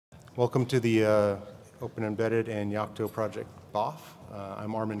Welcome to the OpenEmbedded and Yocto Project BoF.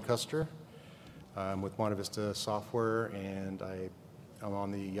 I'm Armin Kuster. I'm with MontaVista Software, and I'm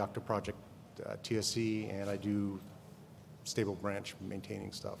on the Yocto Project TSC, and I do stable branch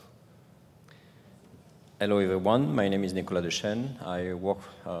maintaining stuff. Hello everyone, my name is Nicolas Dechesne. I work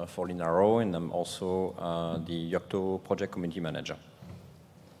for Linaro, and I'm also the Yocto Project Community Manager.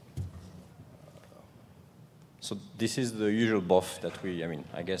 So this is the usual BoF that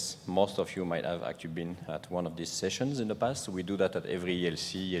I guess most of you might have actually been at one of these sessions in the past. We do that at every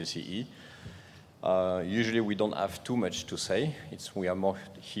ELC, ELCE. Usually we don't have too much to say. We are more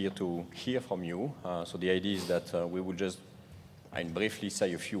here to hear from you. So the idea is that we will just briefly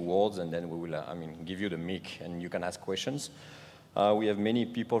say a few words, and then we will give you the mic and you can ask questions. We have many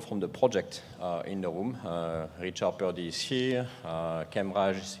people from the project in the room. Richard Purdy is here,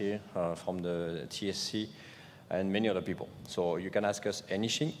 Kemraj is here from the TSC, and many other people. So you can ask us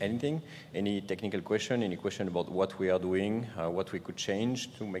anything, any technical question, any question about what we are doing, what we could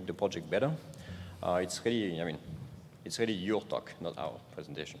change to make the project better. It's really your talk, not our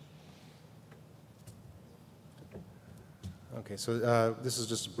presentation. Okay, so this is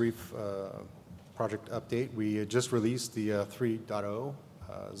just a brief project update. We just released the 3.0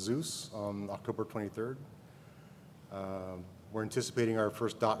 Zeus on October 23rd. We're anticipating our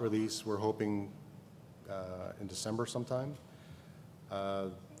first dot release. We're hoping in December sometime.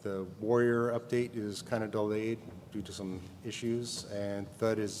 The Warrior update is kind of delayed due to some issues, and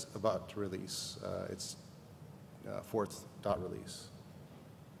Thud is about to release its fourth dot release.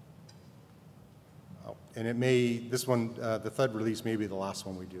 Oh, and it may, this one, the Thud release may be the last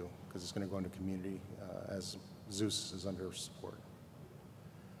one we do, because it's going to go into community as Zeus is under support.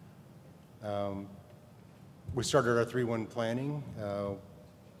 We started our 3.1 planning.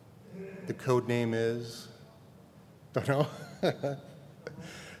 The code name is, don't know.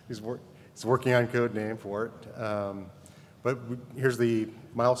 He's working on code name for it. But here's the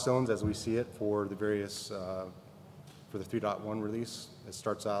milestones as we see it for the various, for the 3.1 release. It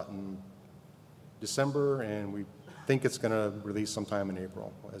starts out in December, and we think it's going to release sometime in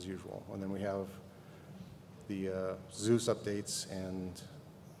April, as usual. And then we have the Zeus updates and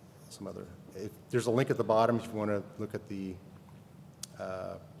some other. There's a link at the bottom if you want to look at the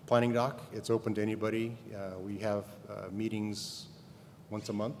planning doc. It's open to anybody. We have meetings once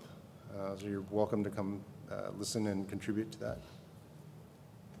a month, so you're welcome to come listen and contribute to that.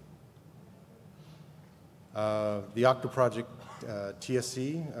 The Yocto Project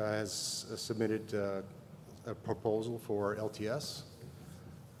TSC has submitted a proposal for LTS.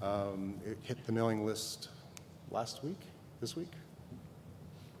 It hit the mailing list last week, this week?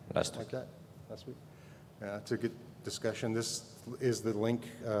 Last week. Like that, last week. It's a good discussion. This is the link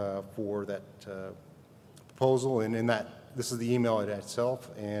for that proposal, and in that, this is the email itself,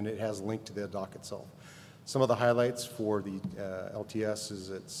 and it has a link to the doc itself. Some of the highlights for the LTS is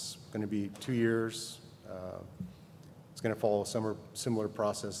it's going to be 2 years. It's going to follow a similar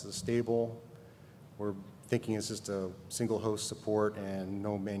process as stable. We're thinking it's just a single host support and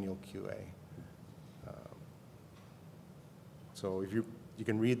no manual QA. So if you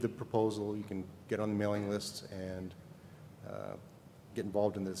can read the proposal, you can get on the mailing list and get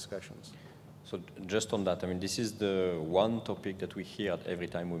involved in the discussions. So just on that, this is the one topic that we hear at every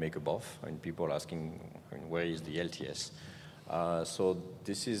time we make a BoF, and people are asking, where is the LTS? So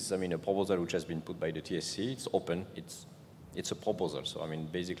this is, a proposal which has been put by the TSC. It's open. It's a proposal. So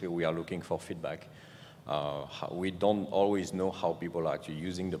basically, we are looking for feedback. We don't always know how people are actually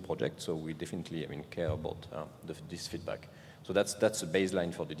using the project, so we definitely, care about this feedback. So that's the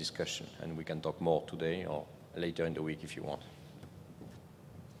baseline for the discussion, and we can talk more today or later in the week if you want.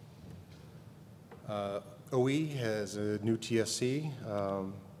 OE has a new TSC.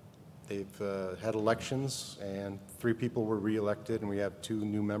 They've had elections, and 3 people were re-elected, and we have 2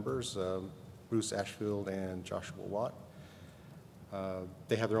 new members, Bruce Ashfield and Joshua Watt.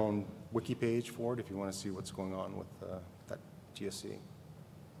 They have their own wiki page for it if you want to see what's going on with that TSC.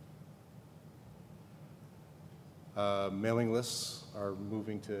 Mailing lists are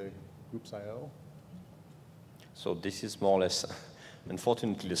moving to Groups.io. So this is more or less,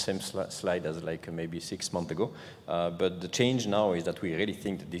 unfortunately, the same slide as maybe 6 months ago. But the change now is that we really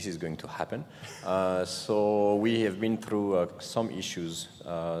think that this is going to happen. So we have been through some issues.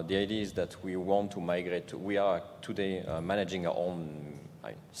 The idea is that we want to migrate. We are today managing our own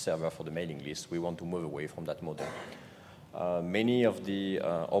server for the mailing list. We want to move away from that model. Many of the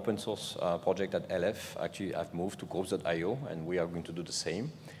open source projects at LF actually have moved to Groups.io, and we are going to do the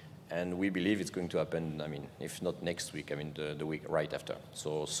same. And we believe it's going to happen, if not next week, the week right after.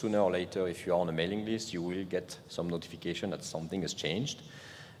 So sooner or later, if you are on a mailing list, you will get some notification that something has changed.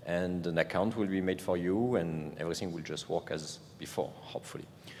 and an account will be made for you, and everything will just work as before, hopefully.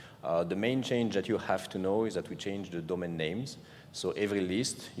 The main change that you have to know is that we changed the domain names. So every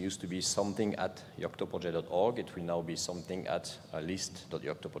list used to be something at yoctoproject.org. It will now be something at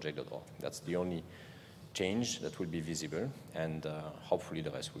list.yoctoproject.org. That's the only change that will be visible, and hopefully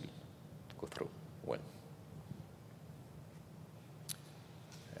the rest will go through well.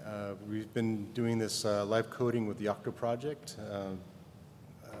 We've been doing this live coding with the Yocto Project.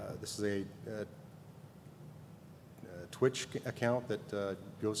 This is a Twitch account that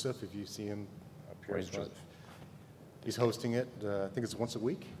Joseph, if you see him up here, Where's Joseph? He's hosting it. I think it's once a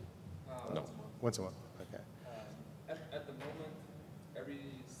week? No. Once a month, okay. At the moment, every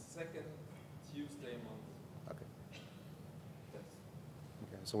second Tuesday month. Okay. Yes.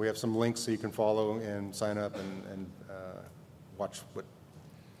 Okay. So we have some links so you can follow and sign up and watch what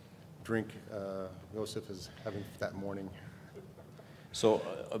drink Joseph is having that morning. So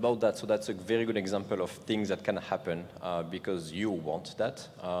about that, so that's a very good example of things that can happen because you want that.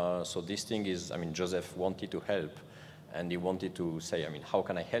 So this thing is, I mean, Joseph wanted to help, and he wanted to say, I mean, how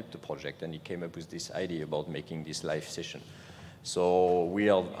can I help the project? And he came up with this idea about making this live session. So we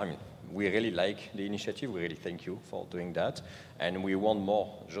really like the initiative. We really thank you for doing that. And we want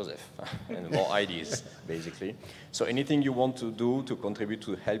more Joseph and more ideas, basically. So anything you want to do to contribute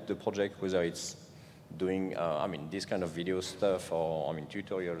to help the project, whether it's doing, this kind of video stuff or,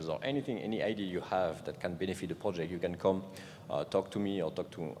 tutorials or anything, any idea you have that can benefit the project, you can come talk to me or talk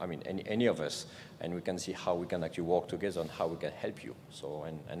to, any of us, and we can see how we can actually work together and how we can help you. So,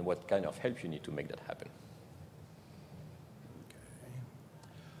 and what kind of help you need to make that happen.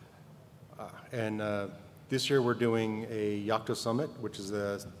 Okay. And this year we're doing a Yocto Summit, which is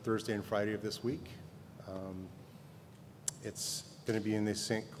Thursday and Friday of this week. It's going to be in the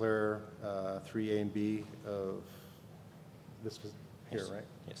St. Clair 3A and B of this here, right?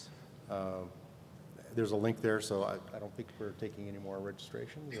 Yes. There's a link there, so I don't think we're taking any more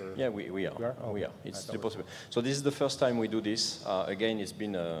registrations. Or Yeah, we are. You are? Oh, we are. It's possible. So this is the first time we do this. Again, it's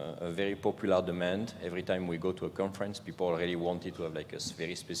been a very popular demand. Every time we go to a conference, people already wanted to have like a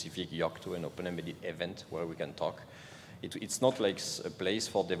very specific Yocto and OpenEmbedded event where we can talk. It's not like a place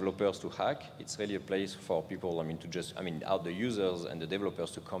for developers to hack. It's really a place for people, out the users and the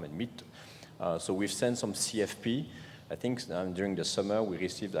developers to come and meet. So we've sent some CFP. I think during the summer we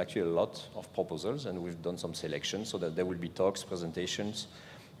received actually a lot of proposals, and we've done some selections so that there will be talks, presentations.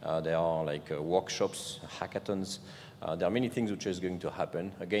 There are like workshops, hackathons. There are many things which is going to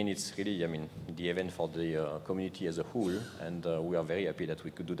happen. Again, it's really, the event for the community as a whole, and we are very happy that we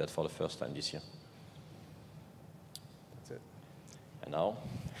could do that for the first time this year. And now,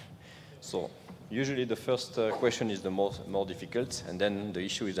 so usually the first question is the more difficult, and then the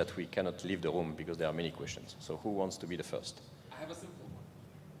issue is that we cannot leave the room because there are many questions. So who wants to be the first? I have a simple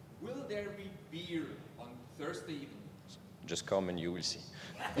one. Will there be beer on Thursday evening? Just come and you will see.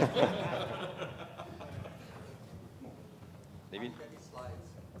 David?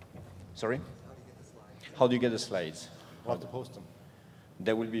 Sorry? How do you get the slides? We'll have to post them.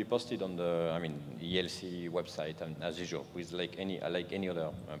 They will be posted on the, ELC website, and as usual, with like any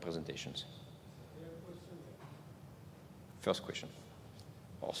other presentations. First question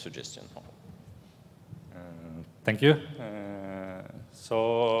or suggestion. Thank you.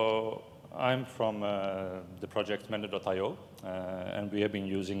 So I'm from the project Mender.io, and we have been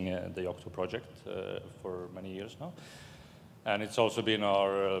using the Yocto project for many years now. And it's also been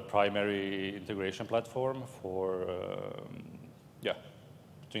our primary integration platform for,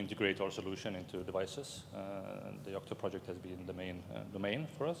 to integrate our solution into devices. The Yocto project has been the main domain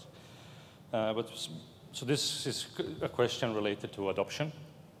for us. So this is a question related to adoption.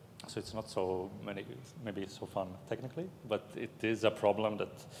 So it's not maybe so fun technically, but it is a problem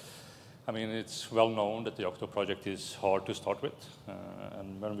that, it's well known that the Yocto project is hard to start with.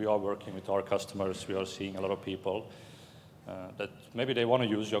 And when we are working with our customers, we are seeing a lot of people that maybe they want to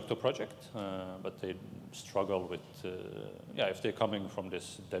use Yocto project, but they struggle with, if they're coming from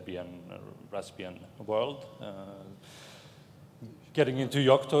this Debian, Raspbian world, getting into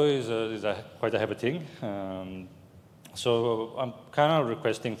Yocto is quite a heavy thing. So I'm kind of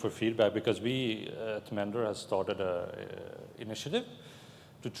requesting for feedback because we at Mender has started an initiative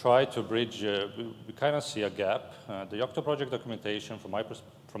to try to bridge, we kind of see a gap. The Yocto project documentation,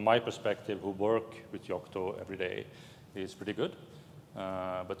 from my perspective, who work with Yocto every day, is pretty good.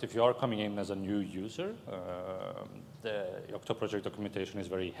 But if you are coming in as a new user, the Yocto project documentation is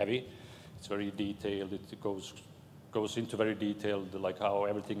very heavy. It's very detailed. It goes into very detailed, like how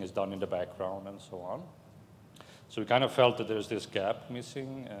everything is done in the background and so on. So we kind of felt that there's this gap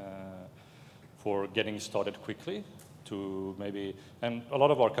missing for getting started quickly. to maybe, and a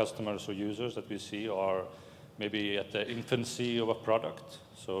lot of our customers or users that we see are maybe at the infancy of a product.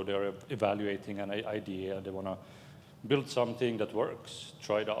 So they're evaluating an idea, they want to build something that works,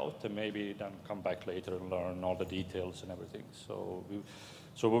 try it out, and maybe then come back later and learn all the details and everything. So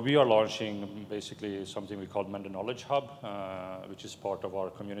we are launching basically something we call Mender Knowledge Hub, which is part of our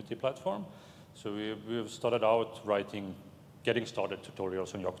community platform. So we've started out writing, getting started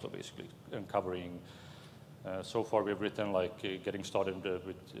tutorials on Yocto basically, and covering, so far we've written like getting started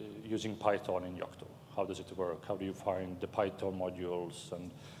with using Python in Yocto. How does it work? How do you find the Python modules?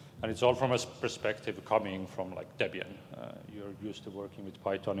 And it's all from a perspective coming from like Debian. You're used to working with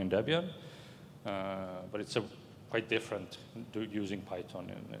Python in Debian, but it's quite different using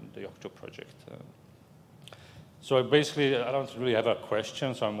Python in the Yocto project. So basically, I don't really have a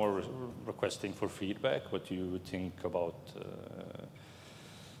question, so I'm more requesting for feedback, what you think about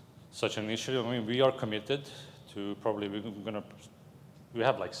such an initiative. I mean, we are committed to probably, we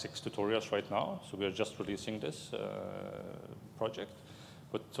have like 6 tutorials right now, so we are just releasing this project.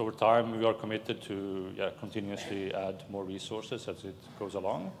 But over time, we are committed to continuously add more resources as it goes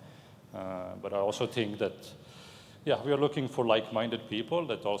along. But I also think that, we are looking for like-minded people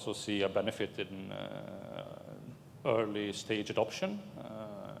that also see a benefit in early stage adoption.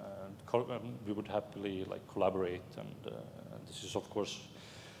 We would happily collaborate, and this is of course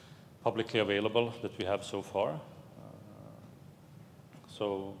publicly available that we have so far.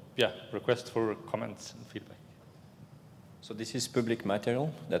 So request for comments and feedback. So this is public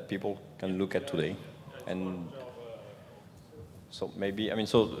material that people can look at today, and so maybe,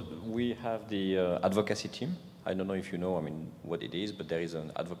 so we have the advocacy team. I don't know if you know, what it is, but there is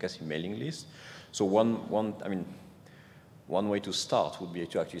an advocacy mailing list. So one way to start would be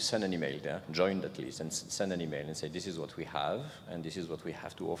to actually send an email there, join that list, and send an email and say, this is what we have, and this is what we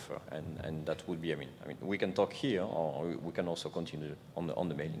have to offer. And that would be, we can talk here, or we can also continue on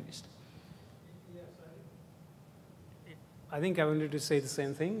the mailing list. Yes, I think I wanted to say the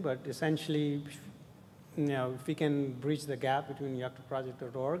same thing, but essentially, if we can bridge the gap between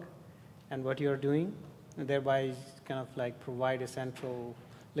yoctoproject.org and what you're doing, and thereby kind of provide a central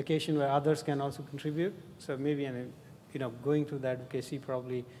location where others can also contribute. So maybe, going through the advocacy,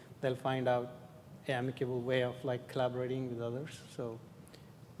 probably they'll find out an amicable way of collaborating with others. So,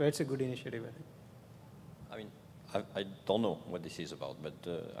 but it's a good initiative, I think. I don't know what this is about, but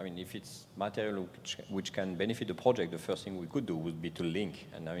if it's material which can benefit the project, the first thing we could do would be to link.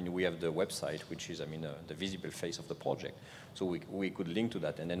 And we have the website, which is the visible face of the project. So we could link to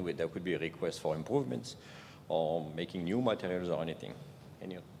that, and then there could be a request for improvements or making new materials or anything.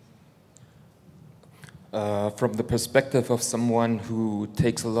 From the perspective of someone who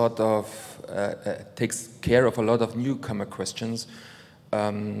takes care of a lot of newcomer questions,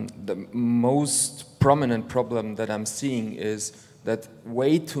 the most prominent problem that I'm seeing is that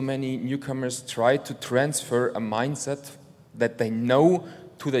way too many newcomers try to transfer a mindset that they know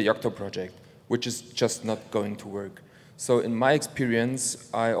to the Yocto project, which is just not going to work. So in my experience,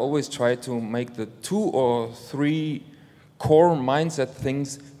 I always try to make the 2 or 3 core mindset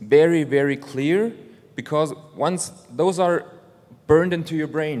things very, very clear, because once those are burned into your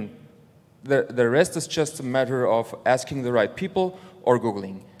brain, the rest is just a matter of asking the right people or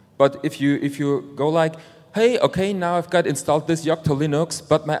Googling. But if you go like, hey, okay, now I've got installed this Yocto Linux,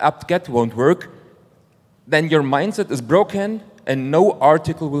 but my apt-get won't work, then your mindset is broken and no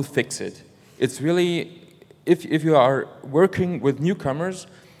article will fix it. It's really, if you are working with newcomers,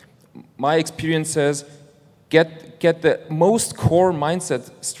 my experience says, get the most core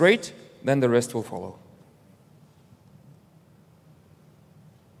mindset straight, then the rest will follow.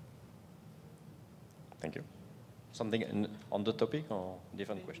 Thank you. Something on the topic or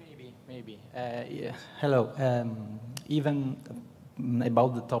different question? Maybe. Hello. Even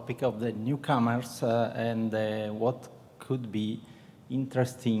about the topic of the newcomers and what could be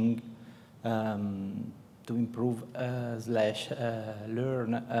interesting to improve /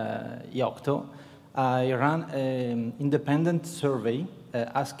 learn Yocto, I ran an independent survey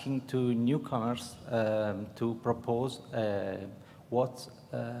asking to newcomers to propose what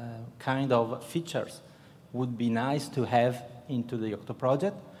kind of features would be nice to have into the Yocto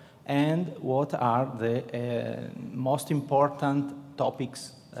project, and what are the most important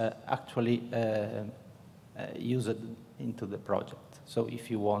topics actually used into the project. So if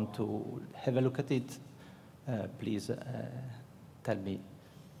you want to have a look at it, please tell me.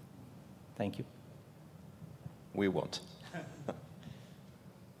 Thank you. We won't. Okay,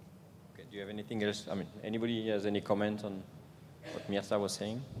 do you have anything else? Anybody has any comment on what Mirza was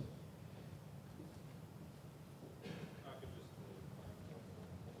saying?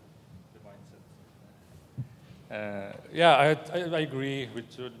 Yeah, I agree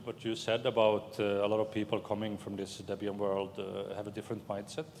with what you said about a lot of people coming from this Debian world have a different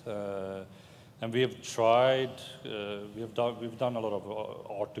mindset. And we have tried, we've done a lot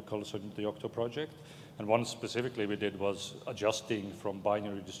of articles on the Yocto project. And one specifically we did was adjusting from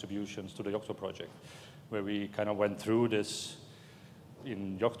binary distributions to the Yocto project, where we kind of went through this.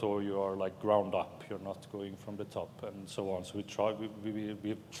 In Yocto, you are like ground up, you're not going from the top and so on. So we've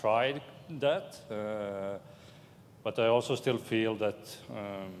tried that. But I also still feel that,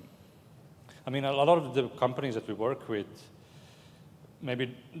 I mean, a lot of the companies that we work with,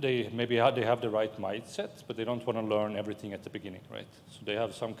 maybe they have the right mindset, but they don't want to learn everything at the beginning, right? So they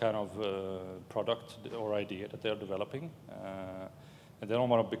have some kind of product or idea that they're developing, and they don't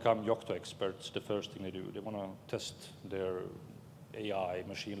want to become Yocto experts the first thing they do. They want to test their AI,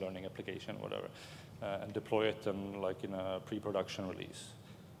 machine learning application, whatever, and deploy it like in a pre-production release.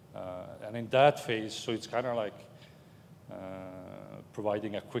 And in that phase, so it's kind of like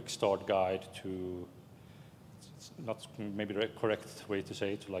providing a quick start guide to, it's not maybe the correct way to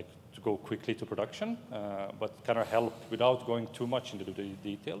say it, to go quickly to production, but kind of help without going too much into the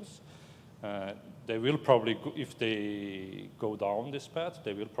details. They will probably, if they go down this path,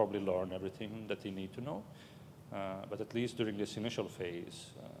 they will probably learn everything that they need to know. But at least during this initial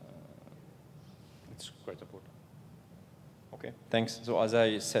phase, it's quite important. Okay, thanks. So as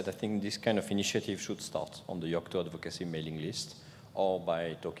I said, I think this kind of initiative should start on the Yocto advocacy mailing list, or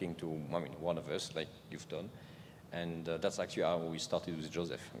by talking to, I mean, one of us, like you've done. And that's actually how we started with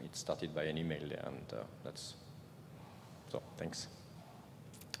Joseph. It started by an email, and that's, so thanks.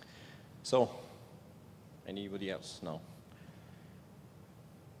 So, anybody else now?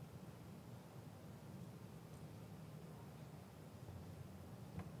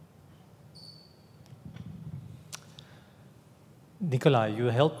 Nicolas, you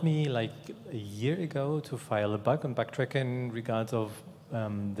helped me like a year ago to file a bug on Backtracker in regards of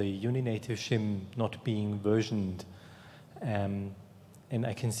the Uninative shim not being versioned. And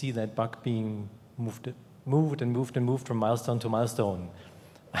I can see that bug being moved from milestone to milestone.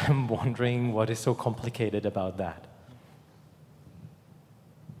 I'm wondering what is so complicated about that.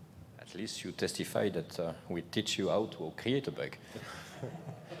 At least you testify that we teach you how to create a bug.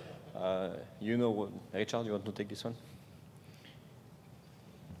 You know what, Richard, you want to take this one?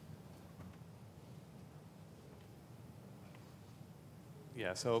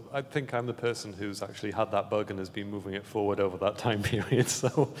 Yeah, so I think I'm the person who's actually had that bug and has been moving it forward over that time period.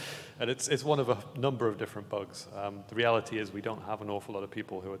 So, and it's one of a number of different bugs. The reality is we don't have an awful lot of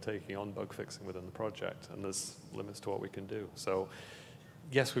people who are taking on bug fixing within the project, and there's limits to what we can do. So,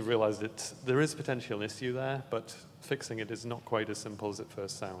 yes, we've realized there is potentially an issue there, but fixing it is not quite as simple as it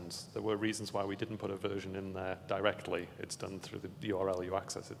first sounds. There were reasons why we didn't put a version in there directly. It's done through the URL you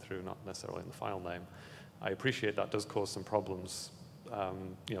access it through, not necessarily in the file name. I appreciate that does cause some problems.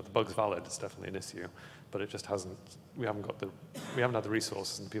 You know, the bug's valid, it's definitely an issue, but it just hasn't, we haven't had the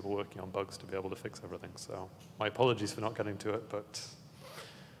resources and the people working on bugs to be able to fix everything. So my apologies for not getting to it, but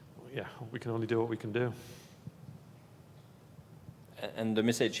yeah, we can only do what we can do. And the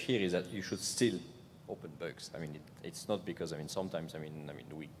message here is that you should still open bugs. I mean, it's not because, I mean, sometimes, I mean,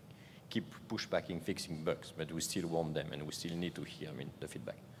 we keep pushbacking fixing bugs, but we still want them and we still need to hear, I mean, the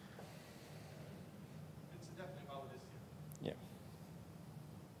feedback. It's definitely valid issue. Yeah.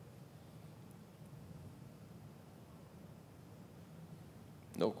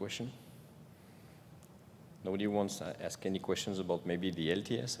 No question? Nobody wants to ask any questions about maybe the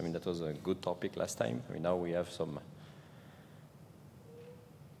LTS? I mean, that was a good topic last time. I mean, now we have some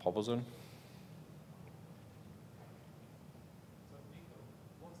proposal. So, Nico,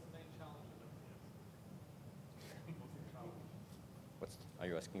 what's the main challenge with LTS? Are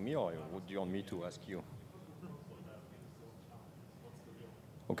you asking me, or would you want me to ask you?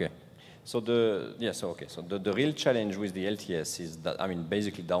 Okay. So the real challenge with the LTS is that, I mean,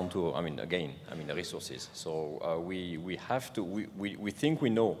 basically down to, I mean, again, I mean, the resources. So we have to, we think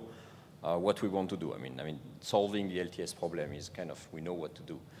we know what we want to do. I mean, solving the LTS problem is kind of, we know what to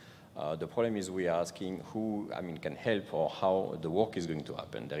do. The problem is we are asking who, I mean, can help or how the work is going to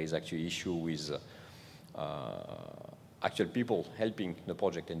happen. There is actually issue with actual people helping the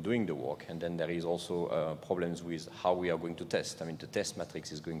project and doing the work, and then there is also problems with how we are going to test. I mean, the test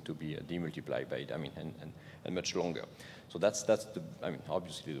matrix is going to be demultiplied by, I mean, and much longer. So that's the, I mean,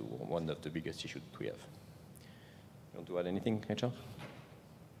 obviously one of the biggest issues we have. You want to add anything, Richard?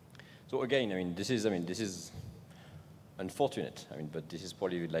 So again, I mean, this is unfortunate. I mean, but this is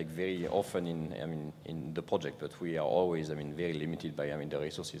probably like very often in the project, but we are always, I mean, very limited by, I mean, the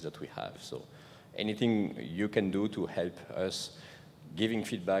resources that we have. So anything you can do to help us giving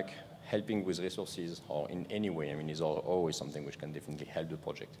feedback, helping with resources or in any way, I mean, is always something which can definitely help the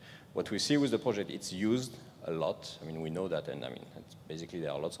project. What we see with the project, it's used a lot. I mean, we know that, and I mean, basically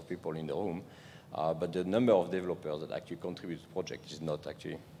there are lots of people in the room, but the number of developers that actually contribute to the project is not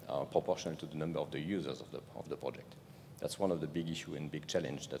actually proportional to the number of the users of the project. That's one of the big issue and big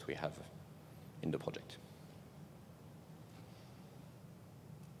challenge that we have in the project.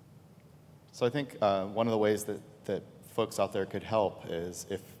 So I think one of the ways that folks out there could help is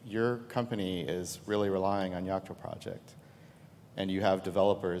if your company is really relying on Yocto Project and you have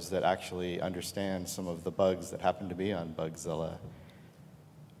developers that actually understand some of the bugs that happen to be on Bugzilla,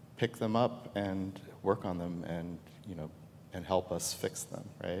 pick them up and work on them and, you know, and help us fix them,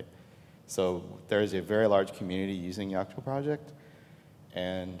 right? So there is a very large community using Yocto Project,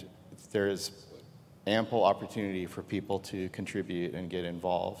 and there is ample opportunity for people to contribute and get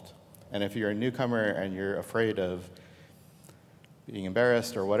involved. And if you're a newcomer and you're afraid of being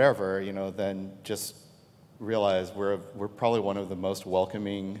embarrassed or whatever, you know, then just realize we're probably one of the most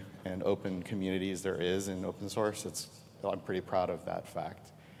welcoming and open communities there is in open source. I'm pretty proud of that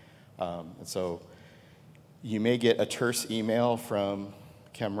fact. And so you may get a terse email from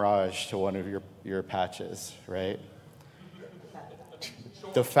Kemraj to one of your patches, right?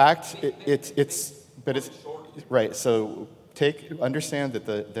 The fact it's right. So understand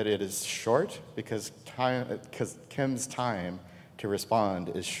that it is short because Kim's time to respond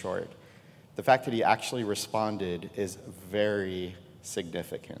is short. The fact that he actually responded is very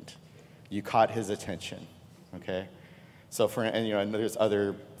significant. You caught his attention, okay? So and there's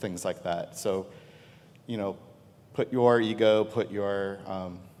other things like that. So, you know, put your ego, put your,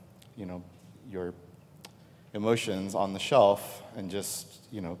 you know, your emotions on the shelf and just,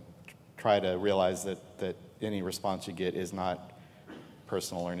 you know, try to realize that any response you get is not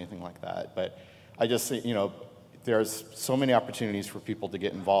personal or anything like that. But I just think, you know, there's so many opportunities for people to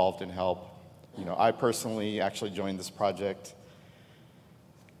get involved and help. You know, I personally actually joined this project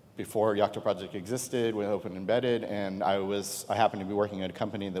before Yocto Project existed with OpenEmbedded, and I happened to be working at a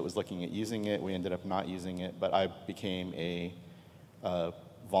company that was looking at using it. We ended up not using it, but I became a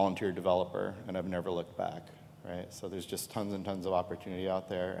volunteer developer, and I've never looked back, right? So there's just tons and tons of opportunity out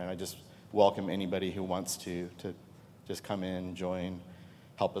there, and I just welcome anybody who wants to just come in, join,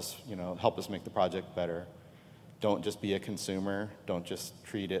 help us make the project better. Don't just be a consumer. Don't just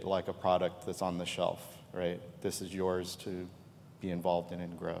treat it like a product that's on the shelf, right? This is yours to be involved in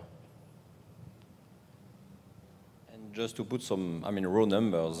and grow. And just to put some, I mean, raw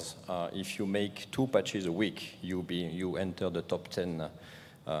numbers, if you make 2 patches a week, you enter the top 10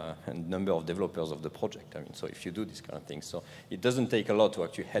 number of developers of the project. I mean, so if you do this kind of thing, so it doesn't take a lot to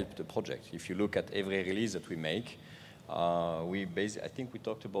actually help the project. If you look at every release that we make, I think we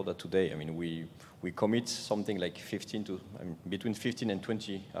talked about that today. I mean, we commit something like between 15 and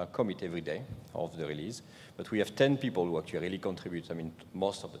 20 commit every day of the release, but we have 10 people who actually really contribute, I mean,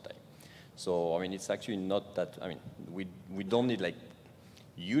 most of the time. So, I mean, it's actually not that, I mean, we don't need like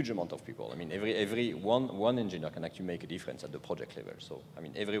huge amount of people. I mean, every one engineer can actually make a difference at the project level. So, I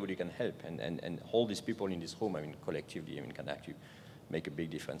mean, everybody can help, and all these people in this room, I mean, collectively, I mean, can actually make a big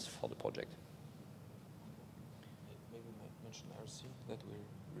difference for the project. That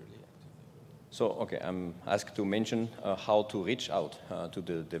we're really active. So, okay, I'm asked to mention how to reach out to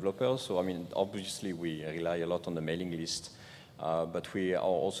the developers. So, I mean, obviously we rely a lot on the mailing list, but we are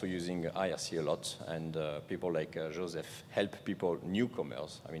also using IRC a lot, and people like Joseph help people,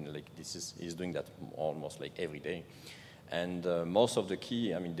 newcomers. I mean, like he's doing that almost like every day. And most of the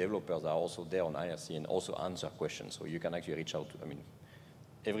key, I mean, developers are also there on IRC and also answer questions. So you can actually reach out to, I mean,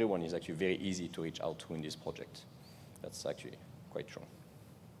 everyone is actually very easy to reach out to in this project. That's actually quite true.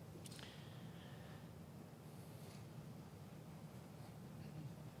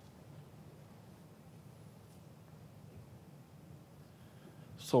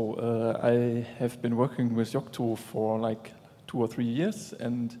 So I have been working with Yocto for like 2 or 3 years,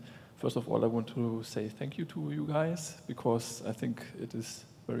 and first of all I want to say thank you to you guys because I think it is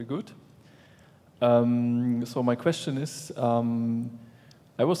very good. So my question is,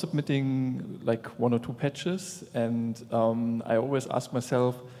 I was submitting like 1 or 2 patches, and I always ask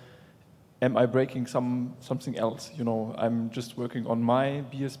myself, am I breaking something else? You know, I'm just working on my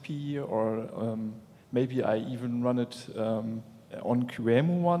BSP, or maybe I even run it on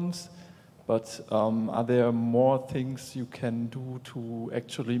QEMU once, but are there more things you can do to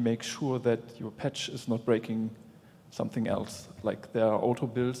actually make sure that your patch is not breaking something else, like there are auto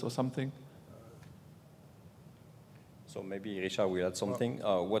builds or something? So maybe Richard will add something.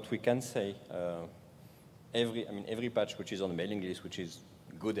 What we can say, every patch which is on the mailing list, which is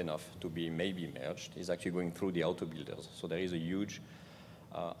good enough to be maybe merged, is actually going through the auto builders. So there is a huge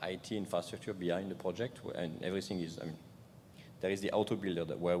IT infrastructure behind the project, and everything is, I mean, there is the auto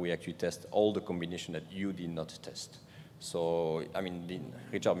builder where we actually test all the combination that you did not test. So, I mean,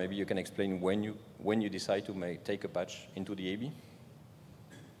 Richard, maybe you can explain when you decide to take a patch into the AB?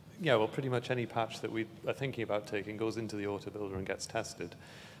 Yeah, well, pretty much any patch that we are thinking about taking goes into the auto builder and gets tested.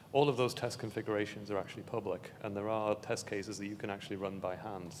 All of those test configurations are actually public, and there are test cases that you can actually run by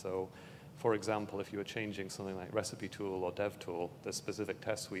hand. So, for example, if you are changing something like recipe tool or dev tool, there's specific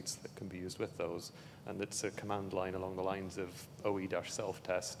test suites that can be used with those, and it's a command line along the lines of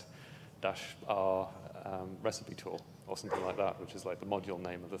OE-self-test-R recipe tool, or something like that, which is like the module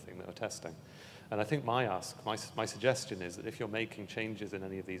name of the thing that we're testing. And I think my suggestion is that if you're making changes in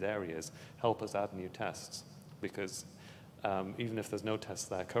any of these areas, help us add new tests, because even if there's no tests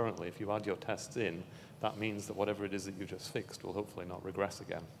there currently, if you add your tests in, that means that whatever it is that you just fixed will hopefully not regress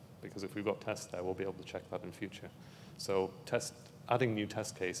again. Because if we've got tests there, we'll be able to check that in future. So adding new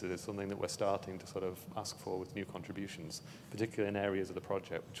test cases is something that we're starting to sort of ask for with new contributions, particularly in areas of the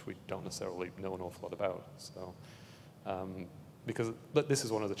project which we don't necessarily know an awful lot about. So, but this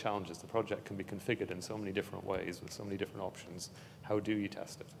is one of the challenges. The project can be configured in so many different ways with so many different options. How do you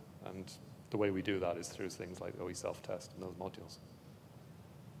test it? And the way we do that is through things like OE self-test and those modules.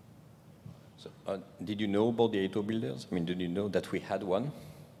 So, did you know about the auto builders? I mean, did you know that we had one?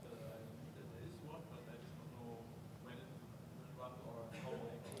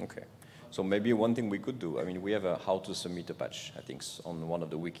 Okay, so maybe one thing we could do, I mean, we have a how to submit a patch, I think, on one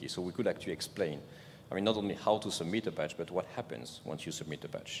of the wikis, so we could actually explain, I mean, not only how to submit a patch, but what happens once you submit a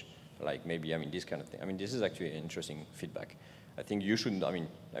patch. Like maybe, I mean, this kind of thing. I mean, this is actually interesting feedback. I think you should, I mean,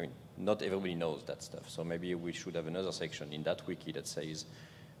 not everybody knows that stuff, so maybe we should have another section in that wiki that says,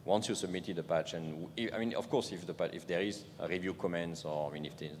 once you submitted a patch, and I mean, of course, if there is a review comments, or I mean,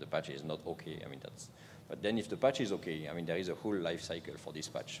 if the patch is not okay, I mean, that's. But then if the patch is okay, I mean, there is a whole life cycle for this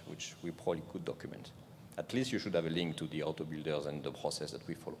patch, which we probably could document. At least you should have a link to the auto builders and the process that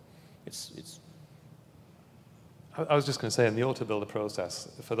we follow. I was just going to say, in the auto builder process,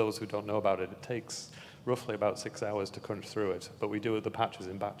 for those who don't know about it, it takes roughly about 6 hours to crunch through it, but we do the patches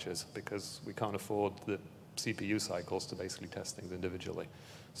in batches because we can't afford the CPU cycles to basically test things individually.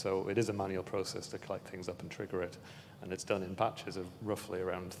 So it is a manual process to collect things up and trigger it, and it's done in batches of roughly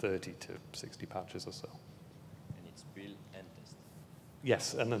around 30 to 60 patches or so. And it's build and test.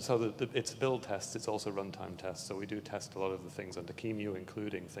 Yes, and then so it's build tests, it's also runtime tests, so we do test a lot of the things under QEMU,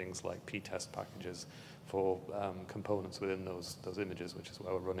 including things like p-test packages for components within those images, which is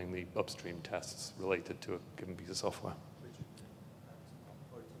where we're running the upstream tests related to a given piece of software.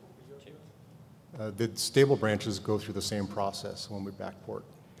 The stable branches go through the same process when we backport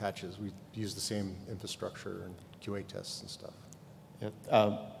patches. We use the same infrastructure and QA tests and stuff. Yeah.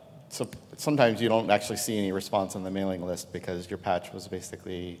 So sometimes you don't actually see any response on the mailing list because your patch was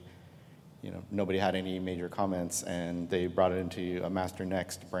basically, nobody had any major comments and they brought it into a master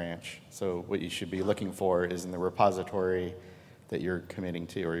next branch. So what you should be looking for is in the repository that you're committing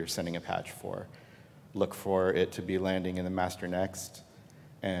to or you're sending a patch for. Look for it to be landing in the master next,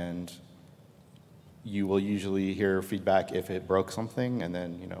 and you will usually hear feedback if it broke something, and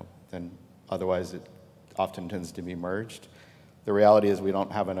then, then otherwise it often tends to be merged. The reality is we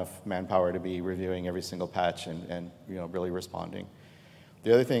don't have enough manpower to be reviewing every single patch and really responding.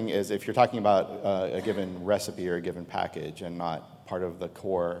 The other thing is if you're talking about a given recipe or a given package and not part of the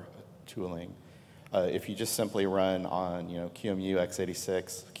core tooling, if you just simply run on QEMU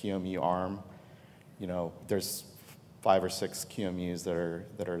x86, QEMU ARM, there's 5 or 6 QEMUs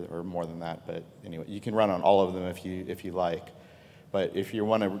that are more than that, but anyway, you can run on all of them if you like. But if you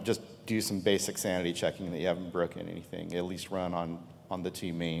want to just do some basic sanity checking that you haven't broken anything, at least run on the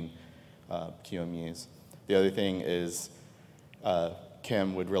 2 main QEMUs. The other thing is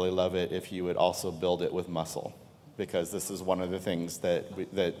Kim would really love it if you would also build it with muscle, because this is one of the things that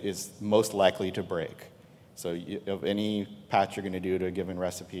is most likely to break. So of any patch you're going to do to a given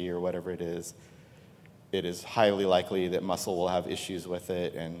recipe or whatever it is highly likely that muscle will have issues with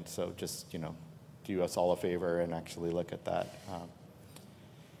it, and so just do us all a favor and actually look at that.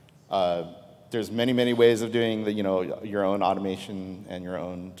 There's many ways of doing your own automation and your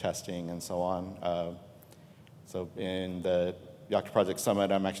own testing and so on. So in the Yocto Project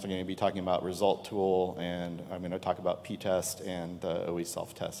Summit, I'm actually going to be talking about result tool, and I'm going to talk about p-test and the OE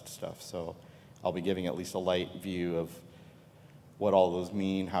self-test stuff. So I'll be giving at least a light view of what all those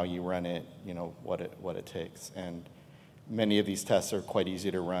mean, how you run it, what it takes. And many of these tests are quite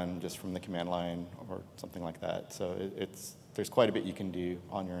easy to run just from the command line or something like that. So there's quite a bit you can do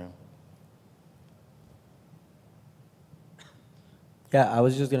on your own. Yeah, I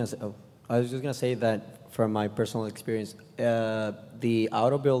was just gonna say that from my personal experience, the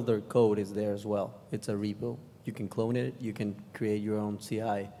auto builder code is there as well. It's a repo. You can clone it. You can create your own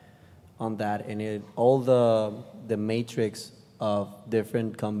CI on that, and all the matrix of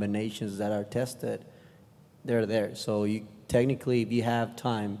different combinations that are tested, they're there. So you technically, if you have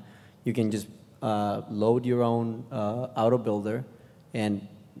time, you can just load your own auto builder and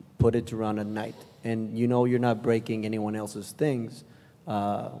put it to run at night. And you know you're not breaking anyone else's things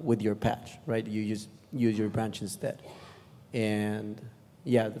with your patch, right? You just use your branch instead. And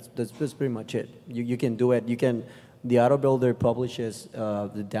yeah, that's pretty much it. You can do it. The auto builder publishes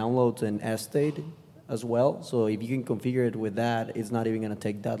the downloads in S-state as well. So if you can configure it with that, it's not even going to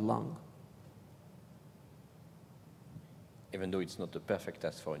take that long. Even though it's not the perfect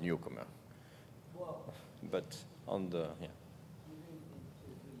test for a newcomer. But on the, yeah.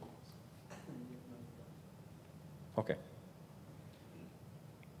 Okay.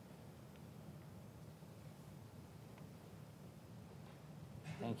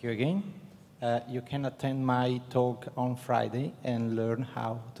 Thank you again. You can attend my talk on Friday and learn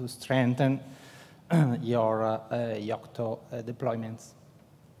how to strengthen your Yocto deployments.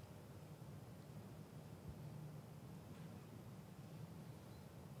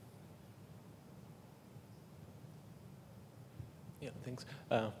 Yeah, thanks.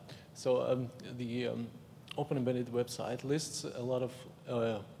 The OpenEmbedded website lists a lot of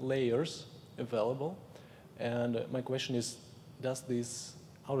layers available, and my question is, does this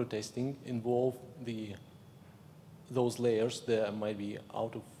auto testing involve those layers that might be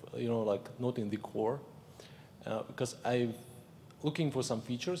out of, like not in the core? Because I'm looking for some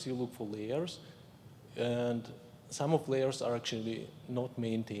features, you look for layers, and some of layers are actually not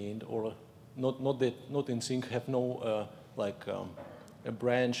maintained or not in sync, have no a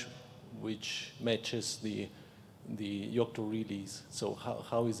branch which matches the Yocto release. So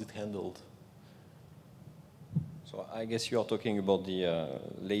how is it handled? So I guess you are talking about the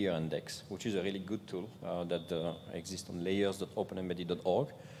layer index, which is a really good tool that exists on layers.openembedded.org.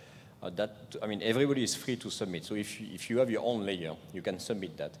 Everybody is free to submit. So if you have your own layer, you can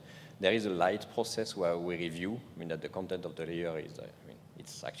submit that. There is a light process where we review. That the content of the layer is,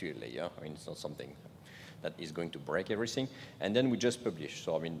 it's actually a layer. It's not something that is going to break everything. And then we just publish.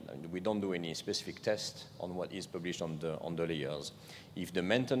 So we don't do any specific test on what is published on the layers. If the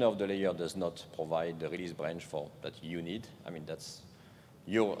maintainer of the layer does not provide the release branch that you need,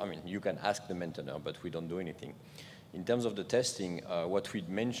 you can ask the maintainer, but we don't do anything. In terms of the testing, what we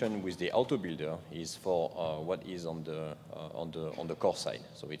mentioned with the auto builder is for what is on the core side.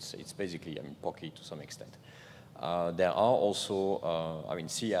 So it's basically Pocky to some extent. There are also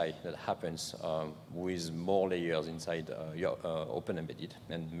CI that happens with more layers inside your OpenEmbedded.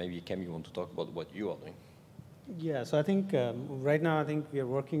 And maybe Cam, you want to talk about what you are doing? Yeah, so I think right now we are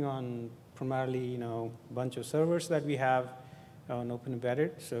working on primarily a bunch of servers that we have on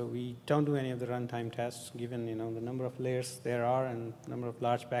OpenEmbedded. So we don't do any of the runtime tests given the number of layers there are and number of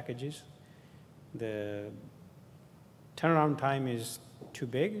large packages. The turnaround time is too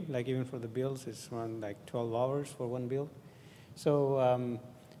big, like even for the builds, it's around 12 hours for one build. So,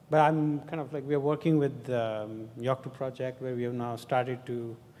 but I'm we are working with the Yocto project where we have now started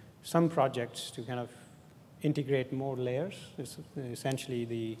some projects to integrate more layers. It's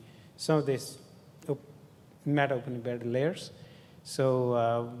essentially some of these meta OpenEmbedded layers.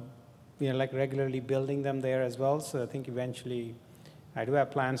 So we are regularly building them there as well. So I think eventually I do have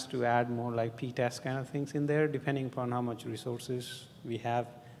plans to add more p-test kind of things in there, depending upon how much resources we have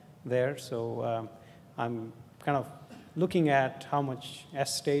there. So I'm looking at how much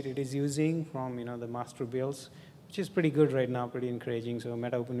S-state it is using from the master builds, which is pretty good right now, pretty encouraging. So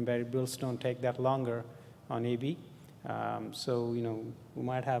meta OpenEmbedded builds don't take that longer on AB. So we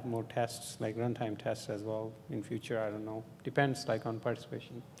might have more tests, like runtime tests as well in future. I don't know. Depends on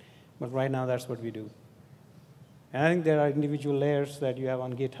participation. But right now that's what we do. And I think there are individual layers that you have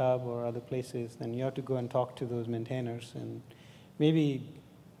on GitHub or other places, and you have to go and talk to those maintainers. And maybe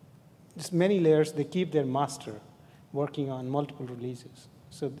just many layers, they keep their master working on multiple releases.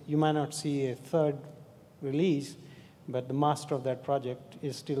 So you might not see a third release, but the master of that project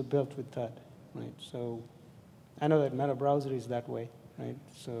is still built with that, right? So I know that Meta Browser is that way, right?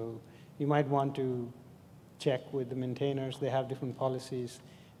 So you might want to check with the maintainers. They have different policies.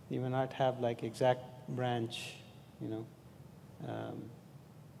 You may not have exact branch.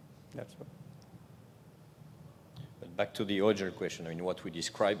 That's what. But back to the original question, what we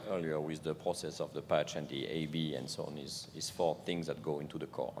described earlier with the process of the patch and the AB and so on is for things that go into the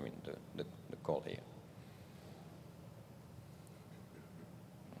core, the core layer.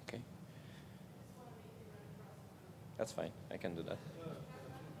 Okay. That's fine, I can do that.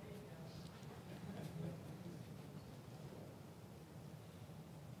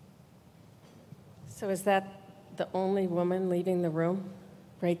 So is that the only woman leaving the room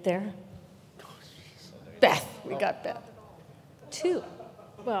right there? Beth, we got Beth. 2.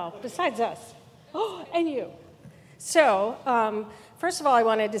 Well, besides us. Oh, and you. So, first of all, I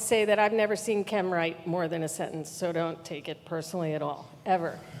wanted to say that I've never seen Kem write more than a sentence, so don't take it personally at all,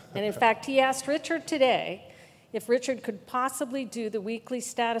 ever. And in fact, he asked Richard today if Richard could possibly do the weekly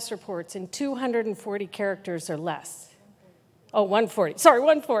status reports in 240 characters or less. Oh, 140. Sorry,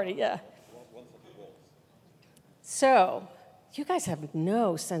 140, yeah. So, you guys have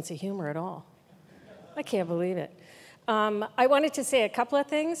no sense of humor at all. I can't believe it. I wanted to say a couple of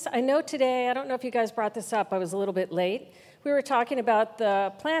things. I know today, I don't know if you guys brought this up, I was a little bit late. We were talking about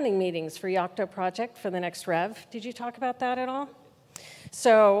the planning meetings for Yocto Project for the next Rev. Did you talk about that at all?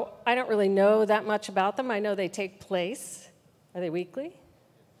 So I don't really know that much about them. I know they take place. Are they weekly?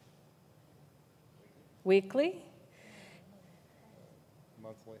 Weekly?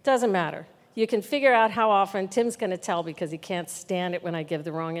 Monthly. Doesn't matter. You can figure out how often. Tim's going to tell because he can't stand it when I give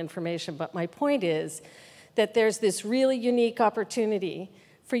the wrong information. But my point is that there's this really unique opportunity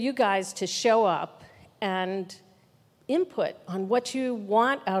for you guys to show up and input on what you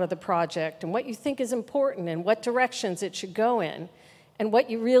want out of the project and what you think is important and what directions it should go in and what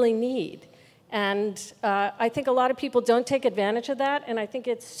you really need. And I think a lot of people don't take advantage of that, and I think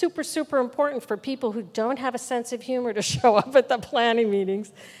it's super, super important for people who don't have a sense of humor to show up at the planning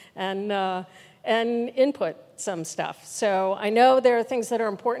meetings and input some stuff. So I know there are things that are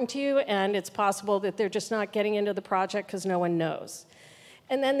important to you, and it's possible that they're just not getting into the project because no one knows.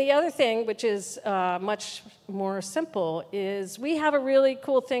 And then the other thing, which is much more simple, is we have a really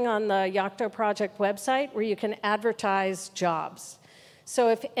cool thing on the Yocto Project website where you can advertise jobs. So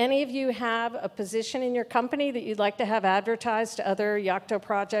if any of you have a position in your company that you'd like to have advertised to other Yocto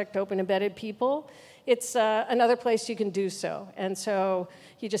Project OpenEmbedded people, it's another place you can do so. And so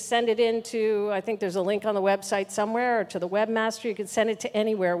you just send it in to, I think there's a link on the website somewhere, or to the webmaster. You can send it to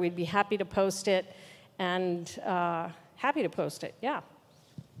anywhere. We'd be happy to post it, and happy to post it, yeah.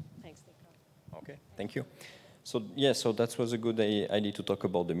 Thanks, Nico. Okay, thank you. So yeah, so that was a good idea to talk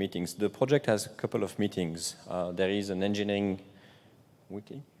about the meetings. The project has a couple of meetings. There is an engineering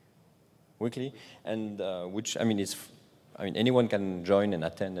weekly, and which, I mean, anyone can join and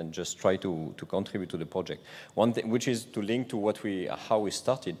attend and just try to contribute to the project. One thing, which is to link to how we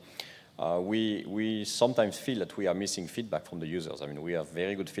started. We sometimes feel that we are missing feedback from the users. I mean, we have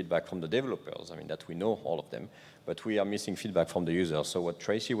very good feedback from the developers, I mean, that we know all of them, but we are missing feedback from the users. So what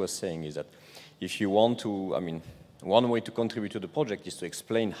Tracy was saying is that if you want to, I mean, one way to contribute to the project is to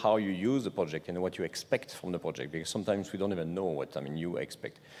explain how you use the project and what you expect from the project, because sometimes we don't even know what, I mean, you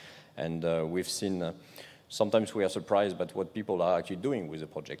expect. And we've seen, sometimes we are surprised by what people are actually doing with the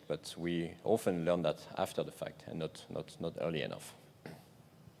project, but we often learn that after the fact and not early enough.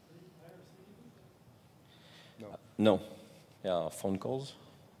 No. No. Yeah, phone calls?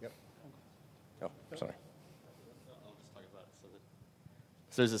 Yep. Oh, sorry.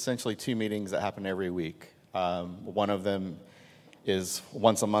 So there's essentially 2 meetings that happen every week. One of them is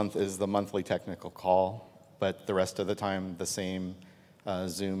once a month is the monthly technical call, but the rest of the time the same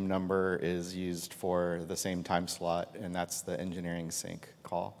Zoom number is used for the same time slot, and that's the engineering sync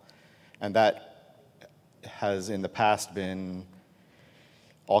call. And that has in the past been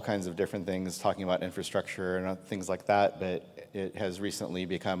all kinds of different things, talking about infrastructure and things like that, but it has recently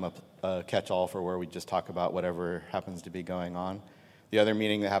become a catch-all for where we just talk about whatever happens to be going on. The other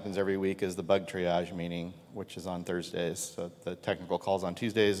meeting that happens every week is the bug triage meeting, which is on Thursdays. So the technical call's on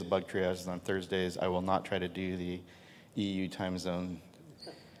Tuesdays, the bug triage is on Thursdays. I will not try to do the EU time zone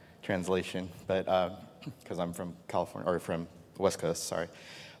translation, but because I'm from California, or from the West Coast, sorry.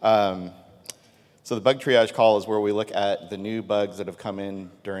 So the bug triage call is where we look at the new bugs that have come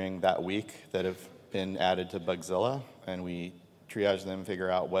in during that week that have been added to Bugzilla, and we triage them, figure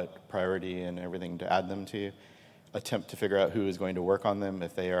out what priority and everything to add them to, attempt to figure out who is going to work on them,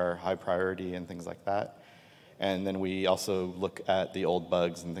 if they are high priority and things like that. And then we also look at the old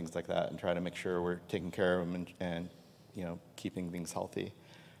bugs and things like that and try to make sure we're taking care of them and you know, keeping things healthy.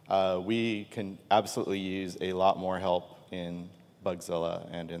 We can absolutely use a lot more help in Bugzilla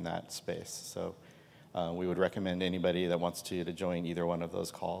and in that space. So we would recommend anybody that wants to join either one of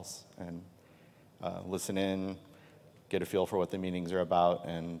those calls and listen in, get a feel for what the meetings are about,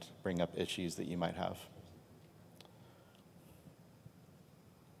 and bring up issues that you might have.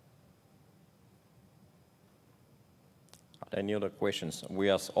 Any other questions? We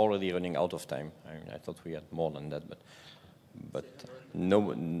are already running out of time. I mean, I thought we had more than that, but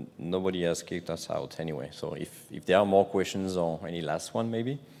nobody has kicked us out anyway. So if there are more questions or any last one,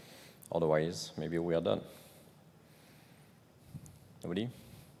 maybe. Otherwise, maybe we are done. Nobody?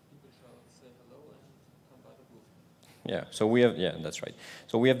 Yeah, so we have, yeah, that's right.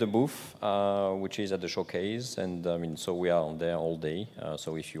 So we have the booth, which is at the showcase, and I mean, so we are on there all day.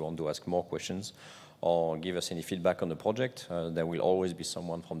 So if you want to ask more questions or give us any feedback on the project, there will always be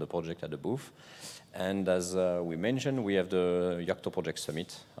someone from the project at the booth. And as we mentioned, we have the Yocto Project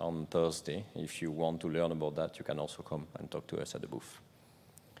Summit on Thursday. If you want to learn about that, you can also come and talk to us at the booth.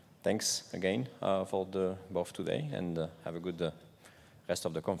 Thanks again for the BoF today, and have a good rest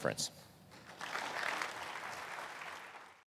of the conference.